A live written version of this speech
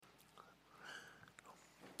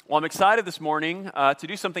Well, I'm excited this morning to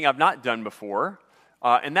do something I've not done before,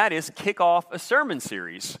 and that is kick off a sermon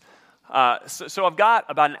series. So I've got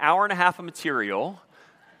about an hour and a half of material,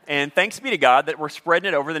 and thanks be to God that we're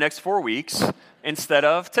spreading it over the next 4 weeks instead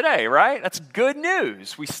of today, right? That's good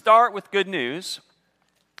news. We start with good news.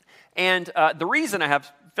 And the reason I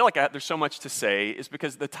feel like there's so much to say is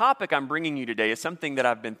because the topic I'm bringing you today is something that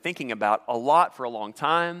I've been thinking about a lot for a long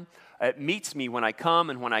time. It meets me when I come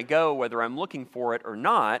and when I go, whether I'm looking for it or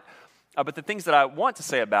not. But the things that I want to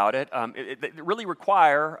say about it, it really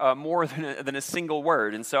require more than a single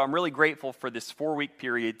word. And so I'm really grateful for this 4-week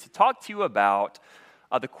period to talk to you about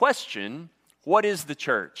the question, what is the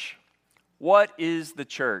church? What is the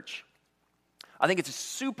church? I think it's a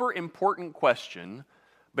super important question,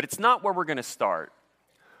 but it's not where we're going to start.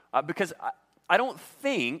 Because I don't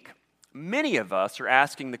think many of us are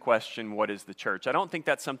asking the question, what is the church? I don't think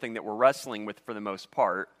that's something that we're wrestling with for the most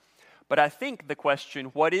part. But I think the question,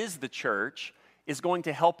 what is the church, is going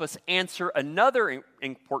to help us answer another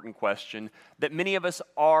important question that many of us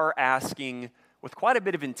are asking with quite a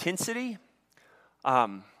bit of intensity.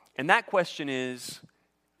 And that question is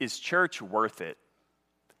church worth it?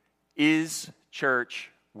 Is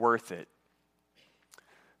church worth it?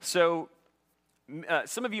 So,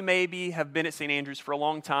 some of you maybe have been at St. Andrews for a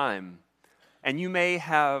long time, and you may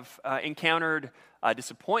have encountered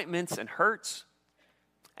disappointments and hurts,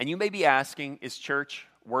 and you may be asking, is church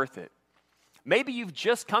worth it? Maybe you've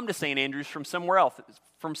just come to St. Andrews from somewhere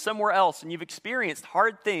else, and you've experienced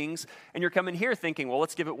hard things, and you're coming here thinking, well,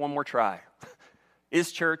 let's give it one more try.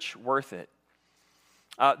 Is church worth it?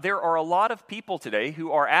 There are a lot of people today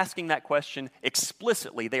who are asking that question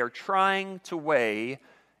explicitly. They are trying to weigh,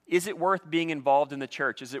 is it worth being involved in the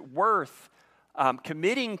church? Is it worth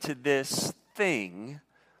committing to this thing?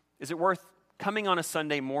 Is it worth coming on a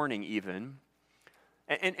Sunday morning even?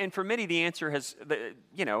 And for many, the answer has,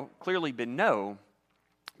 clearly been no.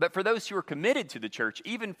 But for those who are committed to the church,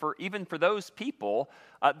 even for those people,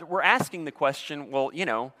 we're asking the question, well,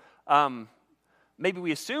 maybe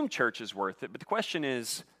we assume church is worth it, but the question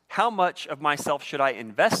is, how much of myself should I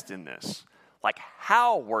invest in this? Like,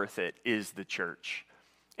 how worth it is the church?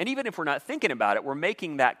 And even if we're not thinking about it, we're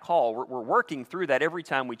making that call. We're working through that every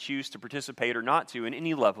time we choose to participate or not to in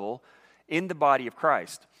any level in the body of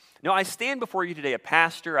Christ. Now, I stand before you today a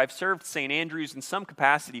pastor. I've served St. Andrews in some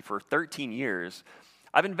capacity for 13 years.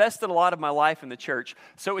 I've invested a lot of my life in the church.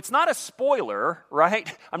 So it's not a spoiler,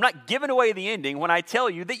 right? I'm not giving away the ending when I tell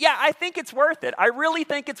you that, yeah, I think it's worth it. I really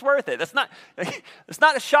think it's worth it. It's not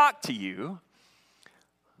a shock to you.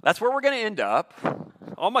 That's where we're going to end up.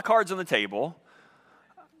 All my cards on the table.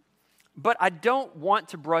 But I don't want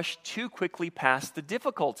to brush too quickly past the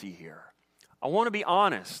difficulty here. I want to be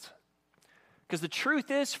honest. Because the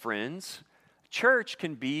truth is, friends, church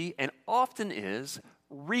can be and often is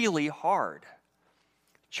really hard.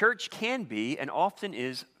 Church can be and often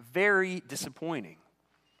is very disappointing.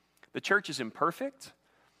 The church is imperfect,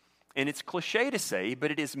 and it's cliche to say,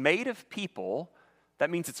 but it is made of people. That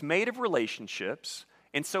means it's made of relationships.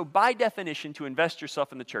 And so by definition, to invest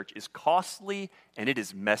yourself in the church is costly and it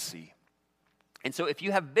is messy. And so if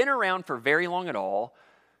you have been around for very long at all,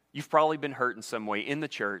 you've probably been hurt in some way in the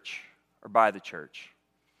church or by the church.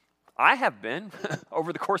 I have been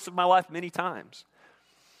over the course of my life many times.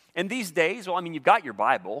 And these days, you've got your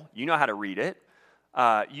Bible. You know how to read it.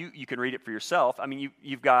 You can read it for yourself.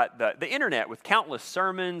 You've got the internet with countless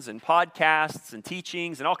sermons and podcasts and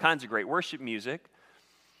teachings and all kinds of great worship music.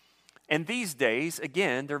 And these days,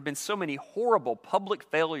 again, there have been so many horrible public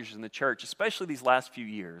failures in the church, especially these last few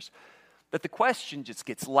years, that the question just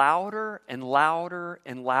gets louder and louder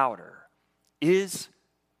and louder. Is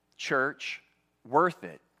church worth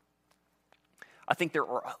it? I think there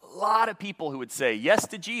are a lot of people who would say yes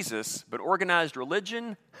to Jesus, but organized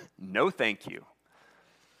religion, no thank you.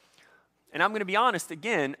 And I'm going to be honest,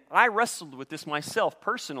 again, I wrestled with this myself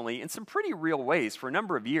personally in some pretty real ways for a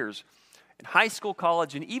number of years. In high school,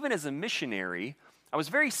 college, and even as a missionary, I was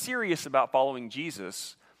very serious about following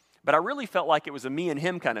Jesus, but I really felt like it was a me and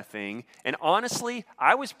him kind of thing. And honestly,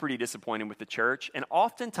 I was pretty disappointed with the church, and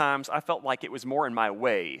oftentimes I felt like it was more in my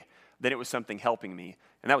way than it was something helping me.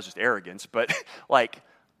 And that was just arrogance, but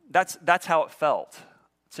that's how it felt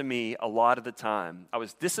to me a lot of the time. I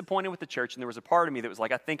was disappointed with the church, and there was a part of me that was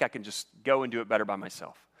like, I think I can just go and do it better by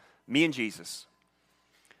myself. Me and Jesus.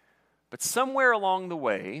 But somewhere along the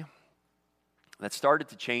way, that started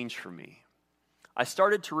to change for me. I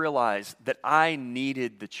started to realize that I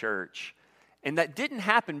needed the church. And that didn't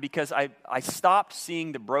happen because I stopped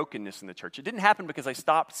seeing the brokenness in the church. It didn't happen because I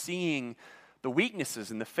stopped seeing the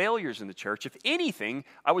weaknesses and the failures in the church. If anything,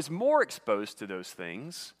 I was more exposed to those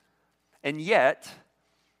things. And yet,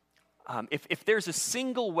 If there's a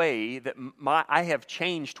single way that I have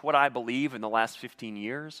changed what I believe in the last 15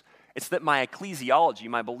 years, it's that my ecclesiology,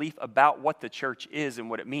 my belief about what the church is and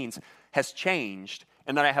what it means, has changed,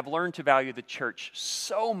 and that I have learned to value the church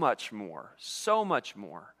so much more, so much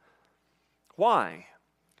more. Why?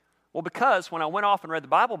 Well, because when I went off and read the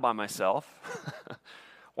Bible by myself,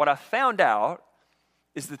 what I found out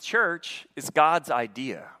is the church is God's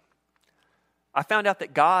idea. I found out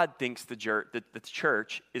that God thinks that the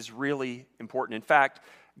church is really important. In fact,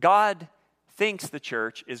 God thinks the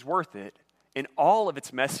church is worth it in all of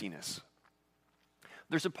its messiness.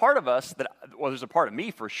 There's a part of us there's a part of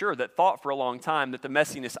me for sure that thought for a long time that the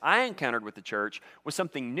messiness I encountered with the church was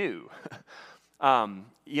something new.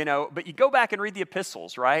 But you go back and read the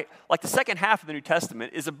epistles, right? Like the second half of the New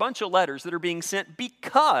Testament is a bunch of letters that are being sent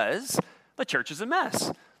because the church is a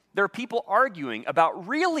mess. There are people arguing about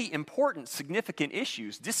really important, significant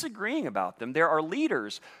issues, disagreeing about them. There are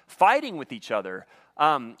leaders fighting with each other.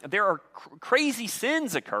 There are crazy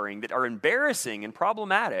sins occurring that are embarrassing and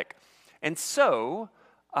problematic. And so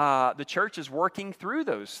the church is working through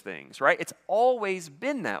those things, right? It's always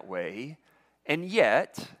been that way, and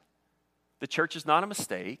yet the church is not a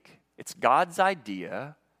mistake. It's God's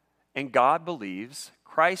idea, and God believes,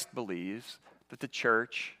 Christ believes, that the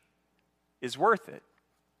church is worth it.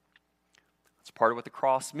 It's part of what the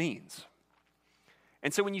cross means.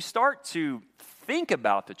 And so when you start to think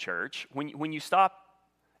about the church, when you stop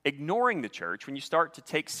ignoring the church, when you start to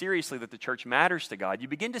take seriously that the church matters to God, you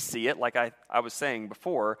begin to see it, like I was saying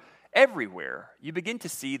before, everywhere. You begin to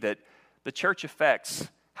see that the church affects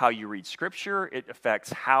how you read Scripture. It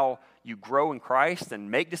affects how you grow in Christ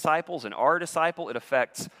and make disciples and are a disciple. It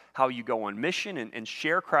affects how you go on mission and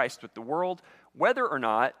share Christ with the world. Whether or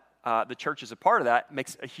not the church is a part of that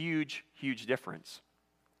makes a huge, huge difference.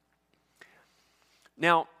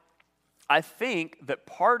 Now, I think that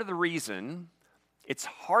part of the reason it's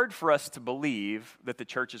hard for us to believe that the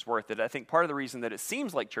church is worth it, I think part of the reason that it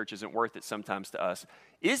seems like church isn't worth it sometimes to us,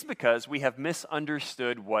 is because we have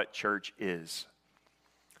misunderstood what church is.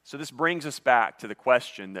 So this brings us back to the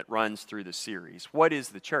question that runs through the series. What is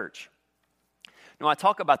the church? Now, I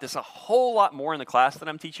talk about this a whole lot more in the class that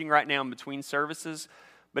I'm teaching right now in between services,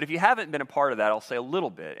 but if you haven't been a part of that, I'll say a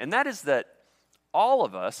little bit. And that is that all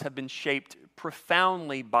of us have been shaped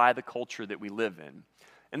profoundly by the culture that we live in.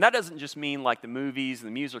 And that doesn't just mean like the movies and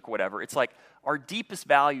the music or whatever. It's like our deepest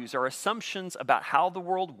values, our assumptions about how the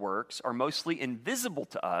world works are mostly invisible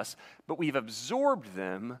to us, but we've absorbed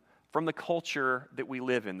them from the culture that we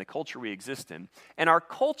live in, the culture we exist in. And our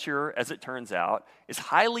culture, as it turns out, is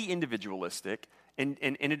highly individualistic, and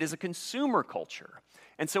it is a consumer culture.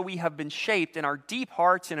 And so we have been shaped in our deep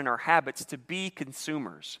hearts and in our habits to be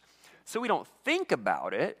consumers. So we don't think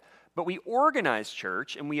about it, but we organize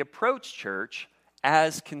church and we approach church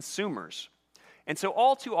as consumers. And so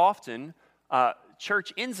all too often,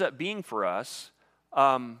 church ends up being for us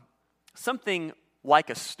something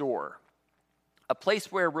like a store, a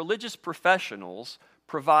place where religious professionals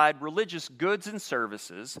provide religious goods and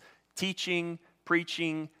services, teaching,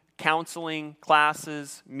 preaching, counseling,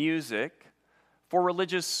 classes, music, for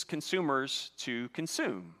religious consumers to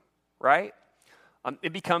consume, right?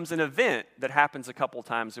 It becomes an event that happens a couple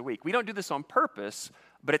times a week. We don't do this on purpose,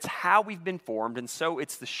 but it's how we've been formed, and so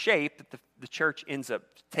it's the shape that the church ends up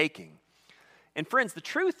taking. And friends, the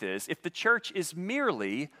truth is, if the church is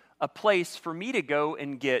merely a place for me to go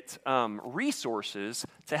and get resources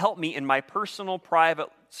to help me in my personal, private,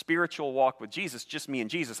 spiritual walk with Jesus, just me and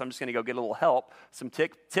Jesus, I'm just going to go get a little help, some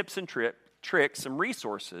tips and tricks, some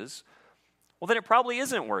resources, well, then it probably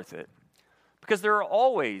isn't worth it. Because there are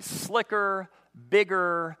always slicker,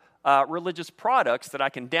 bigger religious products that I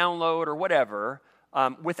can download or whatever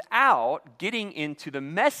without getting into the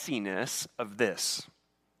messiness of this,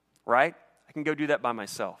 right? I can go do that by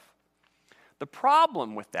myself. The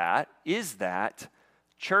problem with that is that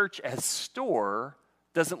church as store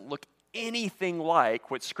doesn't look anything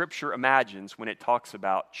like what Scripture imagines when it talks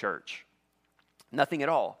about church. Nothing at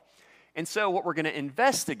all. And so what we're going to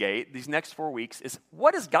investigate these next 4 weeks is,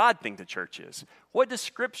 what does God think the church is? What does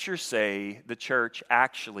Scripture say the church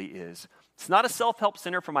actually is? It's not a self-help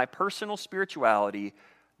center for my personal spirituality.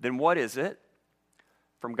 Then what is it?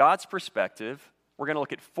 From God's perspective, we're going to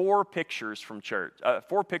look at 4 pictures from church,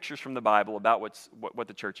 4 pictures from the Bible about what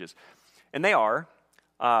the church is. And they are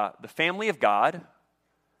the family of God.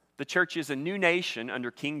 The church is a new nation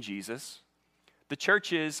under King Jesus. The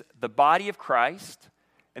church is the body of Christ.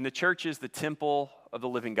 And the church is the temple of the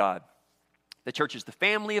living God. The church is the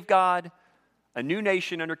family of God, a new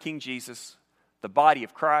nation under King Jesus, the body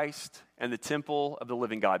of Christ, and the temple of the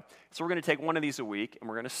living God. So we're going to take one of these a week, and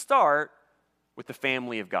we're going to start with the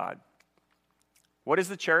family of God. What is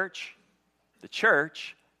the church? The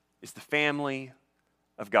church is the family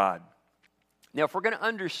of God. Now, if we're going to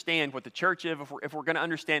understand what the church is, if we're going to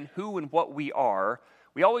understand who and what we are,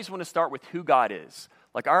 we always want to start with who God is.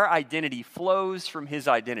 Like our identity flows from his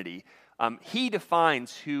identity. He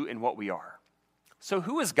defines who and what we are. So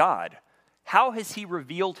who is God? How has he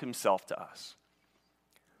revealed himself to us?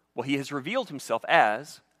 Well, he has revealed himself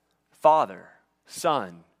as Father,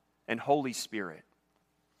 Son, and Holy Spirit.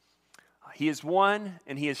 He is one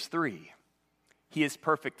and he is three. He is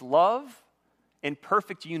perfect love and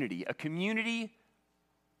perfect unity, a community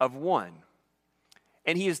of one.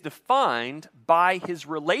 And he is defined by his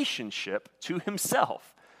relationship to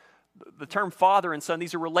himself. The term Father and Son,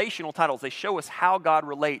 these are relational titles. They show us how God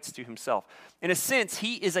relates to himself. In a sense,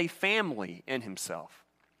 he is a family in himself.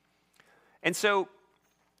 And so,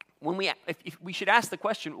 if we should ask the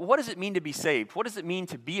question, what does it mean to be saved? What does it mean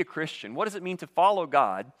to be a Christian? What does it mean to follow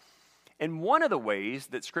God? And one of the ways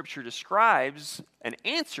that Scripture describes an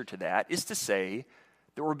answer to that is to say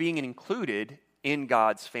that we're being included in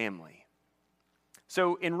God's family.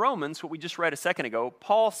 So in Romans, what we just read a second ago,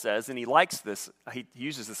 Paul says, and he likes this, he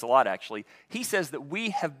uses this a lot actually, he says that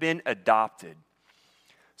we have been adopted.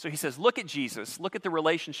 So he says, look at Jesus, look at the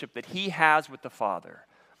relationship that he has with the Father.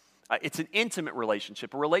 It's an intimate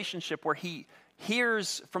relationship, a relationship where he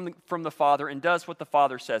hears from the Father and does what the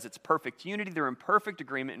Father says. It's perfect unity. They're in perfect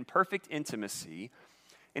agreement, in perfect intimacy.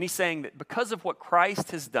 And he's saying that because of what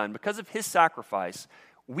Christ has done, because of his sacrifice,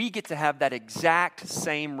 we get to have that exact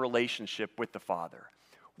same relationship with the Father.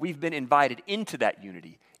 We've been invited into that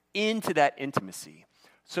unity, into that intimacy,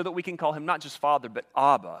 so that we can call him not just Father, but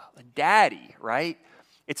Abba, Daddy, right?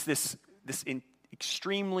 It's this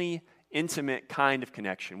extremely intimate kind of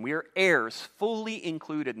connection. We are heirs, fully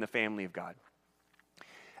included in the family of God.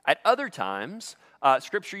 At other times,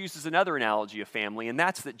 Scripture uses another analogy of family, and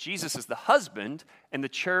that's that Jesus is the husband and the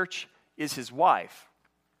church is his wife.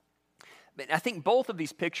 But I think both of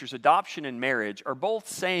these pictures, adoption and marriage, are both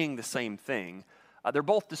saying the same thing. They're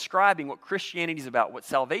both describing what Christianity is about, what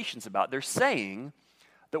salvation is about. They're saying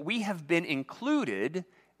that we have been included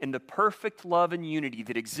in the perfect love and unity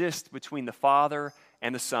that exists between the Father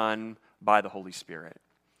and the Son by the Holy Spirit.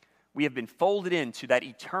 We have been folded into that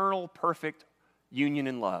eternal, perfect union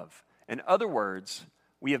and love. In other words,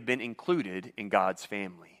 we have been included in God's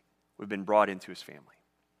family. We've been brought into his family.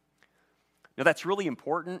 Now that's really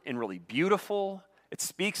important and really beautiful. It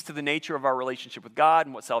speaks to the nature of our relationship with God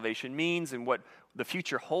and what salvation means and what the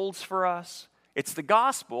future holds for us. It's the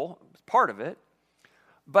gospel, it's part of it,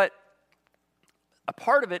 but a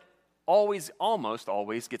part of it almost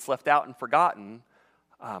always gets left out and forgotten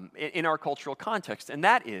in our cultural context, and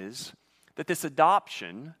that is that this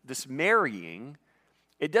adoption, this marrying,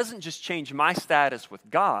 it doesn't just change my status with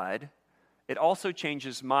God, it also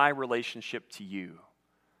changes my relationship to you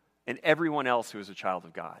and everyone else who is a child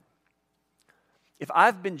of God. If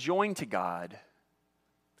I've been joined to God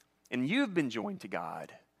and you've been joined to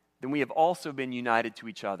God, then we have also been united to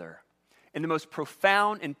each other. In the most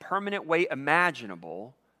profound and permanent way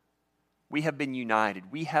imaginable, we have been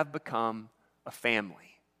united. We have become a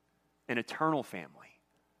family, an eternal family,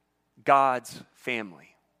 God's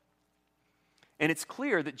family. And it's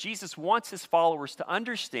clear that Jesus wants his followers to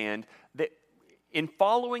understand that in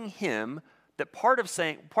following him, that part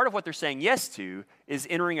of what they're saying yes to is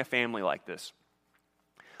entering a family like this.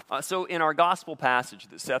 So in our gospel passage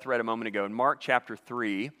that Seth read a moment ago, in Mark chapter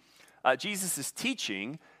 3, Jesus is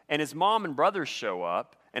teaching, and his mom and brothers show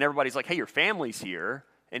up, and everybody's like, hey, your family's here.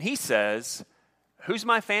 And he says, who's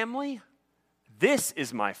my family? This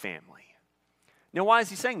is my family. Now, why is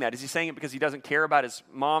he saying that? Is he saying it because he doesn't care about his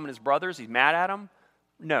mom and his brothers? He's mad at them?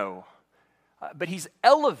 No. But he's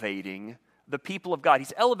elevating the people of God.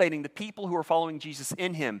 He's elevating the people who are following Jesus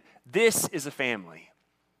in him. This is a family.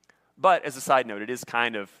 But as a side note, it is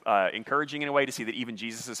kind of encouraging in a way to see that even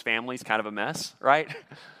Jesus' family is kind of a mess, right?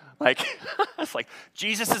 It's like,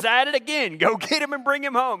 Jesus is at it again. Go get him and bring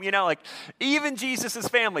him home. You know, like, even Jesus'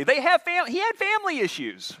 family. He had family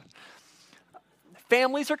issues.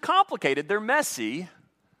 Families are complicated. They're messy.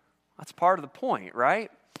 That's part of the point, right?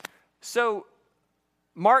 So,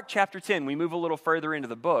 Mark chapter 10, we move a little further into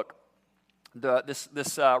the book. This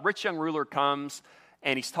rich young ruler comes,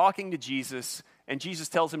 and he's talking to Jesus, and Jesus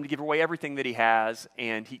tells him to give away everything that he has,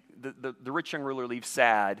 and the rich young ruler leaves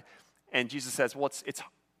sad, and Jesus says, well, it's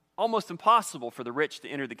almost impossible for the rich to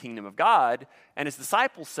enter the kingdom of God, and his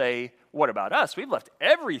disciples say, what about us? We've left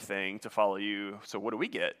everything to follow you, so what do we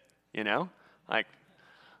get? You know? Like,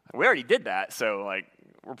 we already did that, so like,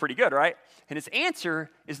 we're pretty good, right? And his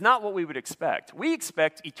answer is not what we would expect. We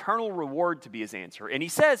expect eternal reward to be his answer, and he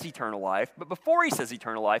says eternal life, but before he says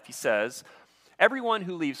eternal life, he says, Everyone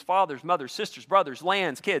who leaves fathers, mothers, sisters, brothers,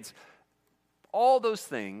 lands, kids, all those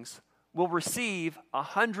things will receive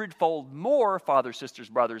 100-fold more fathers, sisters,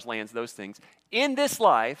 brothers, lands, those things in this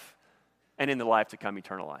life and in the life to come,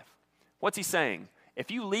 eternal life. What's he saying? If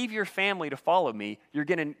you leave your family to follow me, you're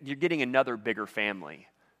getting another bigger family,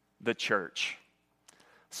 the church.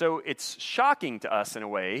 So it's shocking to us in a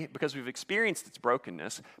way because we've experienced its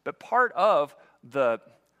brokenness, but part of the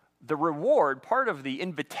reward, part of the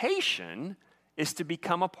invitation is to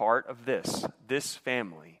become a part of this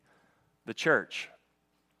family, the church.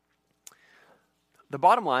 The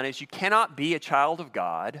bottom line is you cannot be a child of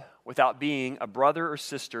God without being a brother or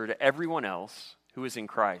sister to everyone else who is in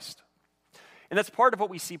Christ. And that's part of what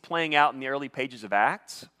we see playing out in the early pages of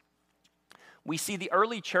Acts. We see the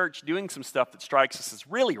early church doing some stuff that strikes us as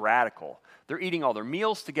really radical. They're eating all their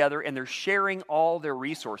meals together and they're sharing all their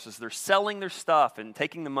resources. They're selling their stuff and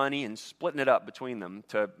taking the money and splitting it up between them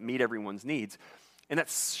to meet everyone's needs. And that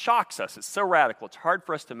shocks us. It's so radical. It's hard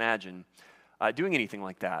for us to imagine doing anything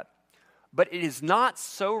like that. But it is not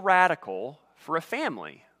so radical for a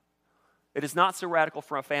family. It is not so radical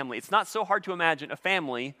for a family. It's not so hard to imagine a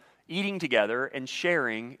family eating together and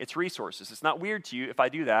sharing its resources. It's not weird to you if I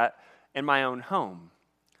do that in my own home.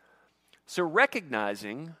 So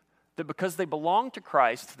recognizing that because they belong to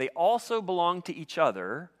Christ, they also belong to each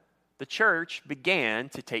other, the church began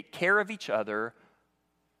to take care of each other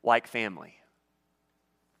like family.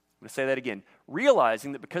 I'm going to say that again.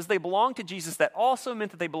 Realizing that because they belong to Jesus, that also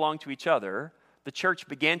meant that they belong to each other, the church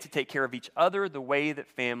began to take care of each other the way that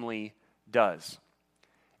family does.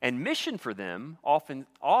 And mission for them often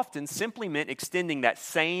simply meant extending that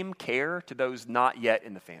same care to those not yet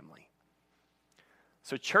in the family.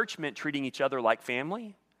 So church meant treating each other like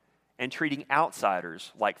family, and treating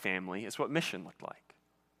outsiders like family is what mission looked like.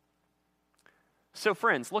 So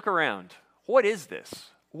friends, look around. What is this?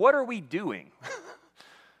 What are we doing?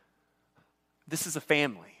 This is a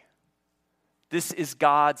family. This is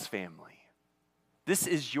God's family. This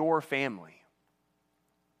is your family.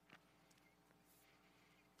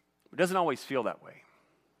 It doesn't always feel that way.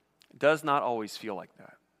 It does not always feel like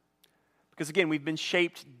that. Because again, we've been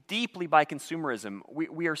shaped deeply by consumerism.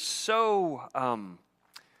 We are so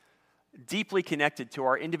deeply connected to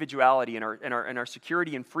our individuality and our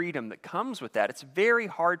security and freedom that comes with that. It's very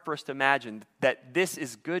hard for us to imagine that this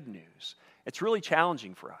is good news. It's really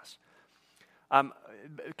challenging for us.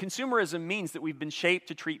 Consumerism means that we've been shaped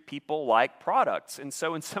to treat people like products. And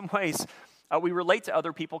so in some ways, we relate to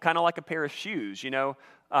other people kind of like a pair of shoes. You know,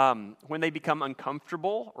 when they become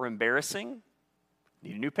uncomfortable or embarrassing,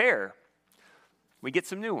 need a new pair. We get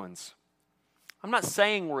some new ones. I'm not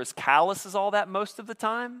saying we're as callous as all that most of the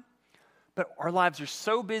time, but our lives are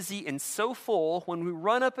so busy and so full, when we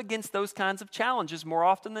run up against those kinds of challenges, more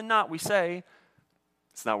often than not, we say,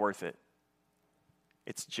 it's not worth it.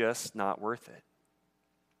 It's just not worth it.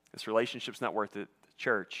 This relationship's not worth it. The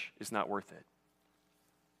church is not worth it.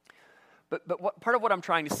 But part of what I'm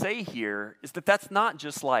trying to say here is that that's not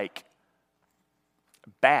just like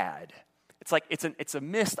bad. It's like it's a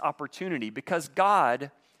missed opportunity because God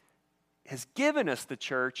has given us the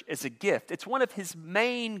church as a gift. It's one of his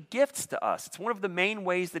main gifts to us. It's one of the main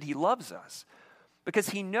ways that he loves us because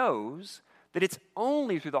he knows that it's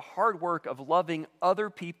only through the hard work of loving other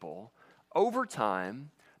people over time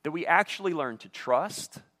that we actually learn to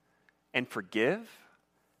trust and forgive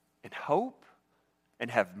and hope and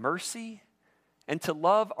have mercy and to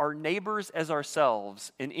love our neighbors as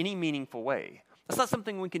ourselves in any meaningful way. That's not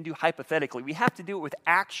something we can do hypothetically. We have to do it with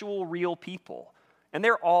actual real people. And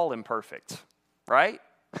they're all imperfect, right?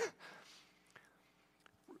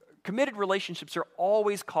 Committed relationships are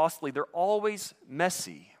always costly. They're always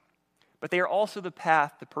messy. But they are also the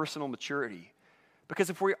path to personal maturity. Because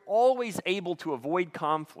if we're always able to avoid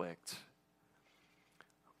conflict,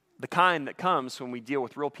 the kind that comes when we deal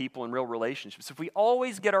with real people and real relationships, if we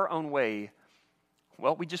always get our own way,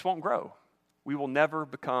 well, we just won't grow. We will never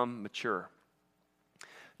become mature.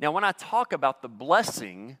 Now, when I talk about the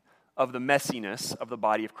blessing of the messiness of the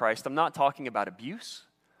body of Christ, I'm not talking about abuse.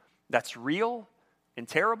 That's real and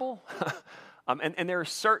terrible. and there are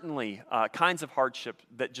certainly kinds of hardship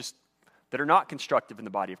that are not constructive in the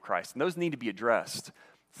body of Christ, and those need to be addressed.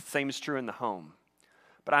 The same is true in the home.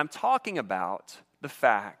 But I'm talking about the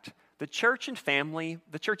fact the church and family,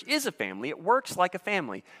 the church is a family. It works like a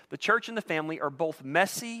family. The church and the family are both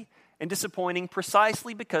messy and disappointing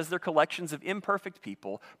precisely because they're collections of imperfect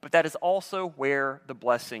people, but that is also where the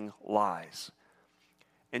blessing lies.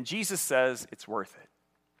 And Jesus says it's worth it.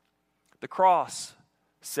 The cross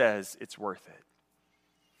says it's worth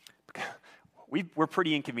it. We're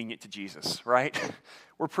pretty inconvenient to Jesus, right?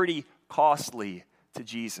 We're pretty costly to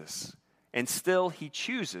Jesus. And still, he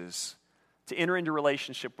chooses to enter into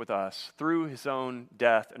relationship with us through his own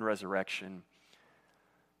death and resurrection.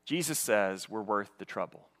 Jesus says we're worth the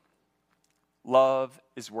trouble. Love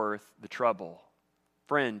is worth the trouble.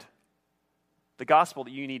 Friend, the gospel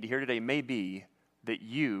that you need to hear today may be that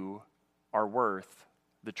you are worth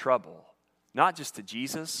the trouble, not just to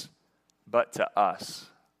Jesus, but to us.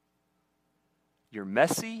 You're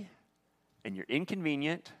messy and you're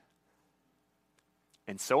inconvenient,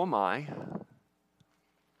 and so am I.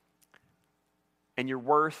 And you're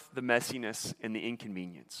worth the messiness and the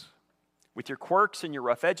inconvenience. With your quirks and your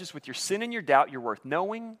rough edges, with your sin and your doubt, you're worth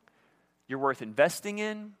knowing, you're worth investing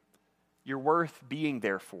in, you're worth being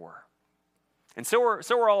there for. And so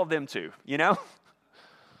are all of them too, you know?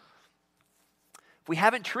 If we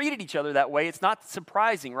haven't treated each other that way, it's not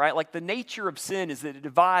surprising, right? Like the nature of sin is that it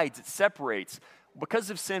divides, it separates. Because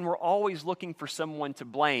of sin, we're always looking for someone to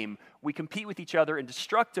blame. We compete with each other in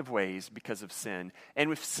destructive ways because of sin.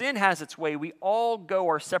 And if sin has its way, we all go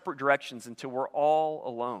our separate directions until we're all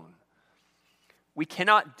alone. We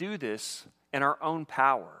cannot do this in our own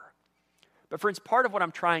power. But friends, part of what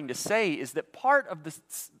I'm trying to say is that part of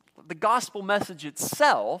the gospel message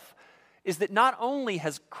itself is that not only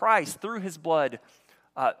has Christ, through his blood,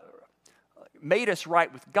 made us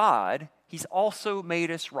right with God, he's also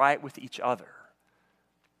made us right with each other.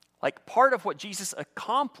 Like part of what Jesus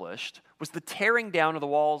accomplished was the tearing down of the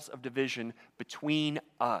walls of division between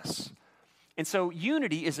us. And so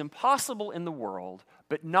unity is impossible in the world,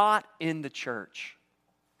 but not in the church.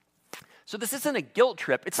 So this isn't a guilt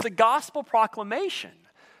trip, it's the gospel proclamation.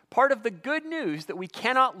 Part of the good news that we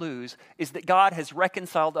cannot lose is that God has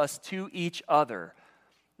reconciled us to each other.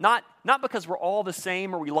 Not because we're all the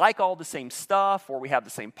same or we like all the same stuff or we have the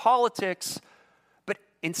same politics, but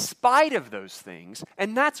in spite of those things,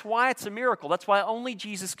 and that's why it's a miracle. That's why only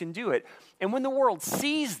Jesus can do it. And when the world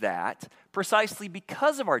sees that, precisely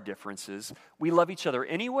because of our differences, we love each other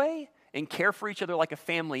anyway and care for each other like a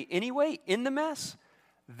family anyway in the mess,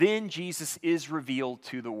 then Jesus is revealed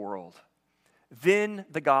to the world. Then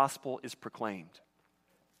the gospel is proclaimed.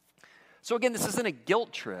 So again, this isn't a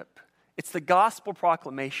guilt trip. It's the gospel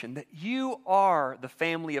proclamation that you are the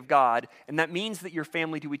family of God, and that means that you're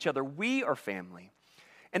family to each other. We are family.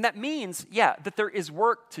 And that means, that there is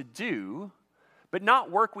work to do, but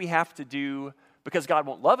not work we have to do because God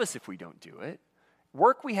won't love us if we don't do it.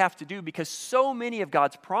 Work we have to do because so many of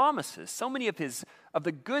God's promises, so many of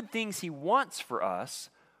the good things he wants for us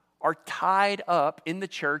are tied up in the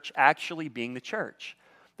church actually being the church.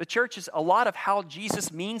 The church is a lot of how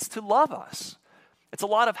Jesus means to love us. It's a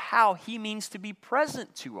lot of how he means to be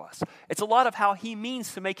present to us. It's a lot of how he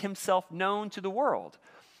means to make himself known to the world.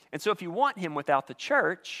 And so if you want him without the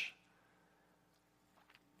church,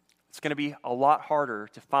 it's going to be a lot harder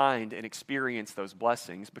to find and experience those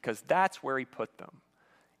blessings because that's where he put them,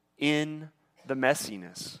 in the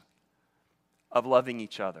messiness of loving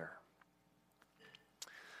each other.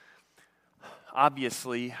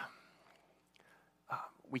 Obviously,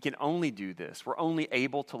 we can only do this. We're only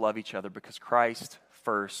able to love each other because Christ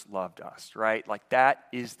first loved us, right? Like that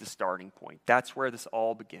is the starting point. That's where this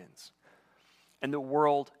all begins. And the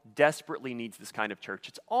world desperately needs this kind of church.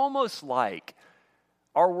 It's almost like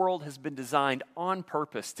our world has been designed on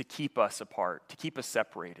purpose to keep us apart, to keep us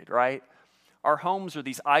separated, right? Our homes are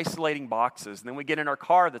these isolating boxes, and then we get in our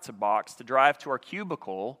car that's a box to drive to our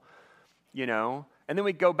cubicle, and then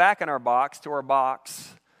we go back in our box to our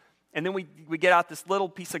box, and then we get out this little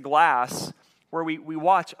piece of glass where we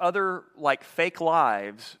watch other like fake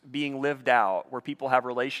lives being lived out, where people have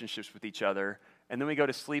relationships with each other, and then we go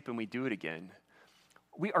to sleep and we do it again.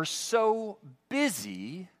 We are so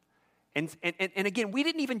busy, and again, we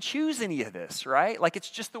didn't even choose any of this, right? Like it's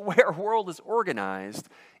just the way our world is organized.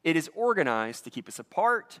 It is organized to keep us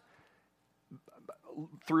apart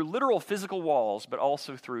through literal physical walls, but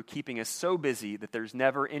also through keeping us so busy that there's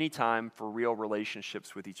never any time for real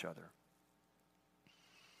relationships with each other.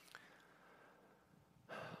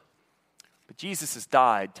 But Jesus has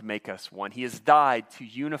died to make us one. He has died to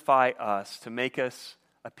unify us, to make us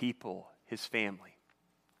a people, his family.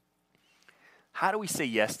 How do we say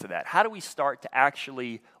yes to that? How do we start to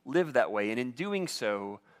actually live that way? And in doing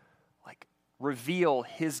so, reveal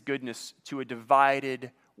his goodness to a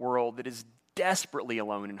divided world that is desperately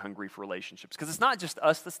alone and hungry for relationships. Because it's not just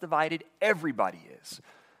us that's divided, everybody is.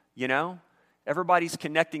 Everybody's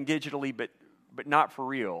connecting digitally, but not for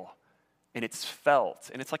real. And it's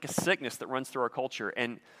felt. And it's like a sickness that runs through our culture.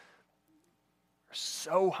 And we're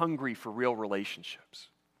so hungry for real relationships.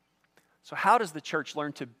 So how does the church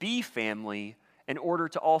learn to be family in order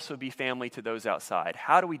to also be family to those outside?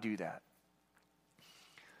 How do we do that?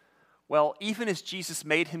 Well, even as Jesus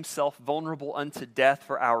made himself vulnerable unto death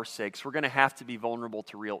for our sakes, we're going to have to be vulnerable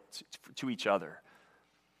to each other.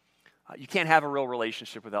 You can't have a real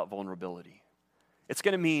relationship without vulnerability. It's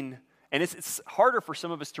going to mean, and it's harder for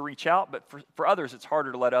some of us to reach out, but for others, it's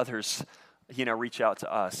harder to let others, reach out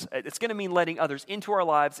to us. It's going to mean letting others into our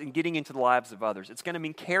lives and getting into the lives of others. It's going to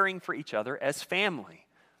mean caring for each other as family.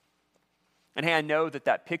 And hey, I know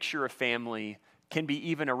that picture of family can be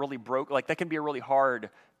even a really that can be a really hard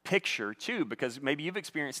picture too, because maybe you've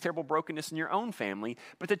experienced terrible brokenness in your own family,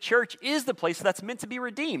 but the church is the place that's meant to be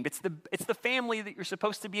redeemed. It's the family that you're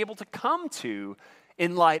supposed to be able to come to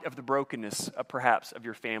in light of the brokenness perhaps of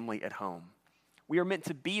your family at home. We are meant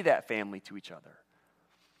to be that family to each other.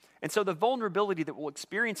 And so the vulnerability that we'll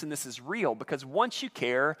experience in this is real, because once you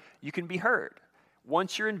care, you can be hurt.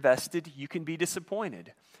 Once you're invested, you can be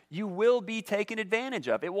disappointed. You will be taken advantage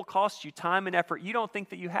of. It will cost you time and effort you don't think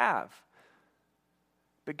that you have.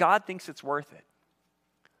 But God thinks it's worth it.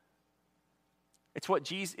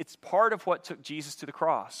 It's part of what took Jesus to the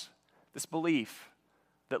cross. This belief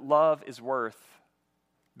that love is worth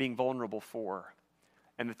being vulnerable for,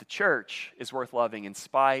 and that the church is worth loving in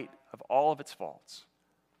spite of all of its faults.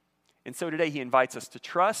 And so today he invites us to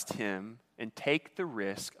trust him and take the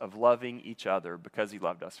risk of loving each other because he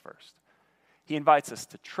loved us first. He invites us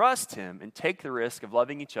to trust him and take the risk of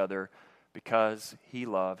loving each other because he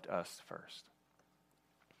loved us first.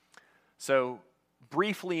 So,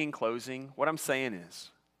 briefly in closing, what I'm saying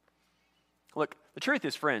is, look, the truth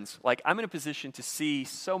is, friends, I'm in a position to see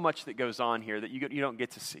so much that goes on here that you don't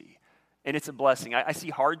get to see. And it's a blessing. I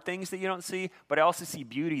see hard things that you don't see, but I also see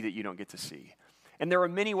beauty that you don't get to see. And there are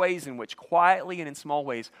many ways in which, quietly and in small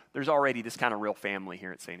ways, there's already this kind of real family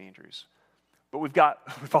here at St. Andrews. But we've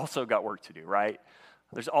also got work to do, right?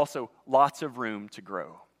 There's also lots of room to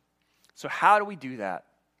grow. So how do we do that?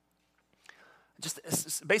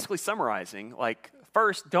 Just basically summarizing,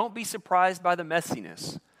 first, don't be surprised by the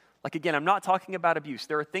messiness. Again, I'm not talking about abuse.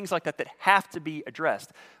 There are things like that have to be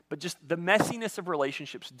addressed. But just the messiness of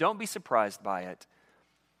relationships, don't be surprised by it.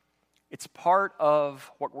 It's part of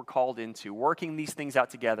what we're called into. Working these things out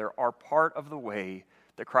together are part of the way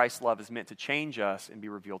that Christ's love is meant to change us and be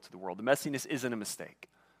revealed to the world. The messiness isn't a mistake.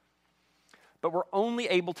 But we're only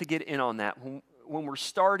able to get in on that when we're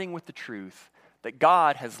starting with the truth that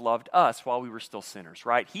God has loved us while we were still sinners,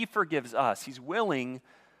 right? He forgives us. He's willing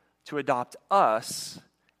to adopt us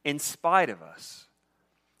in spite of us.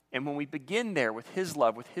 And when we begin there with his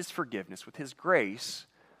love, with his forgiveness, with his grace,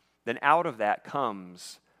 then out of that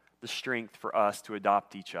comes the strength for us to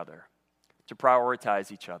adopt each other, to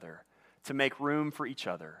prioritize each other, to make room for each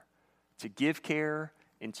other, to give care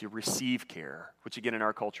and to receive care, which again in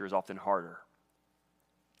our culture is often harder.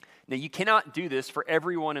 Now, you cannot do this for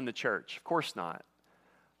everyone in the church. Of course not.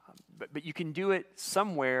 But you can do it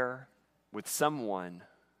somewhere with someone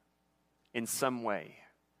in some way.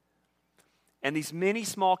 And these many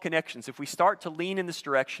small connections, if we start to lean in this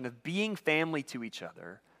direction of being family to each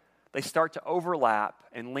other, they start to overlap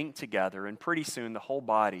and link together, and pretty soon the whole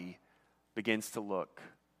body begins to look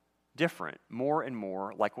different, more and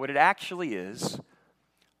more like what it actually is,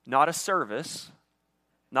 not a service,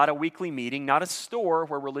 not a weekly meeting, not a store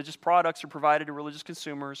where religious products are provided to religious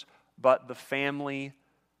consumers, but the family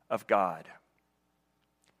of God.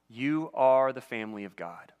 You are the family of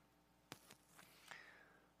God.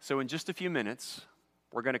 So in just a few minutes,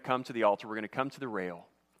 we're going to come to the altar, we're going to come to the rail.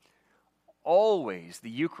 Always, the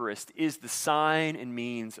Eucharist is the sign and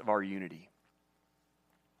means of our unity.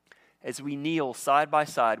 As we kneel side by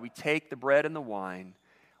side, we take the bread and the wine.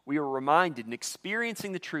 We are reminded and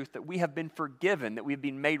experiencing the truth that we have been forgiven, that we have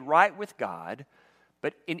been made right with God,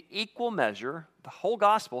 but in equal measure, the whole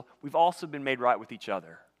gospel, we've also been made right with each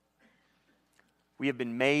other. We have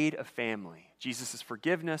been made a family. Jesus'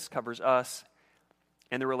 forgiveness covers us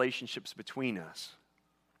and the relationships between us.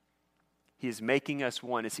 He is making us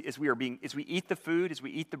one. As we eat the food, as we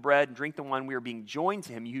eat the bread and drink the wine, we are being joined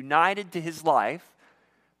to him, united to his life.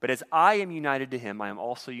 But as I am united to him, I am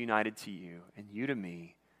also united to you, and you to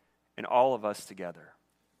me, and all of us together.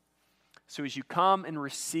 So as you come and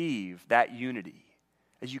receive that unity,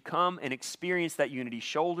 as you come and experience that unity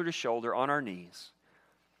shoulder to shoulder on our knees,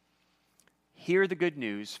 hear the good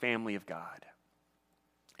news, family of God.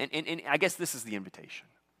 And I guess this is the invitation.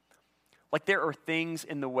 There are things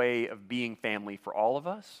in the way of being family for all of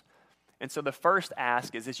us. And so the first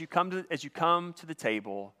ask is, as you come to the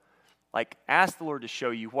table, ask the Lord to show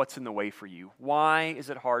you what's in the way for you. Why is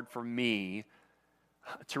it hard for me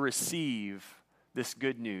to receive this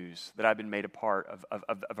good news that I've been made a part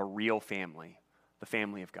of a real family, the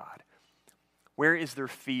family of God? Where is there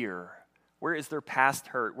fear? Where is their past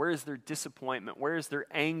hurt? Where is their disappointment? Where is their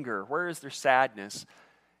anger? Where is their sadness?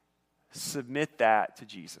 Submit that to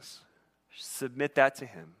Jesus. Submit that to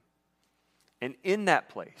him. And in that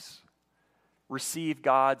place, receive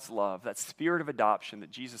God's love, that spirit of adoption that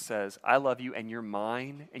Jesus says, I love you and you're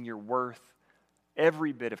mine and you're worth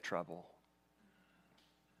every bit of trouble.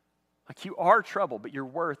 Like you are trouble, but you're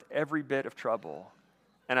worth every bit of trouble.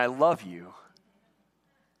 And I love you.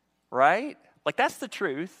 Right? Like that's the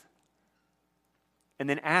truth. And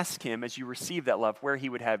then ask him as you receive that love where he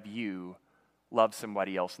would have you love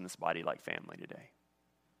somebody else in this body like family today.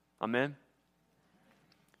 Amen?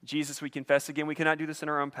 Jesus, we confess again, we cannot do this in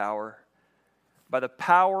our own power. By the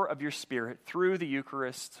power of your Spirit, through the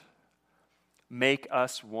Eucharist, make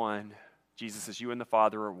us one. Jesus, as you and the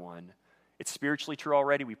Father are one. It's spiritually true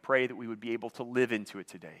already. We pray that we would be able to live into it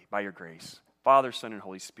today by your grace. Father, Son, and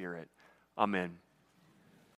Holy Spirit. Amen.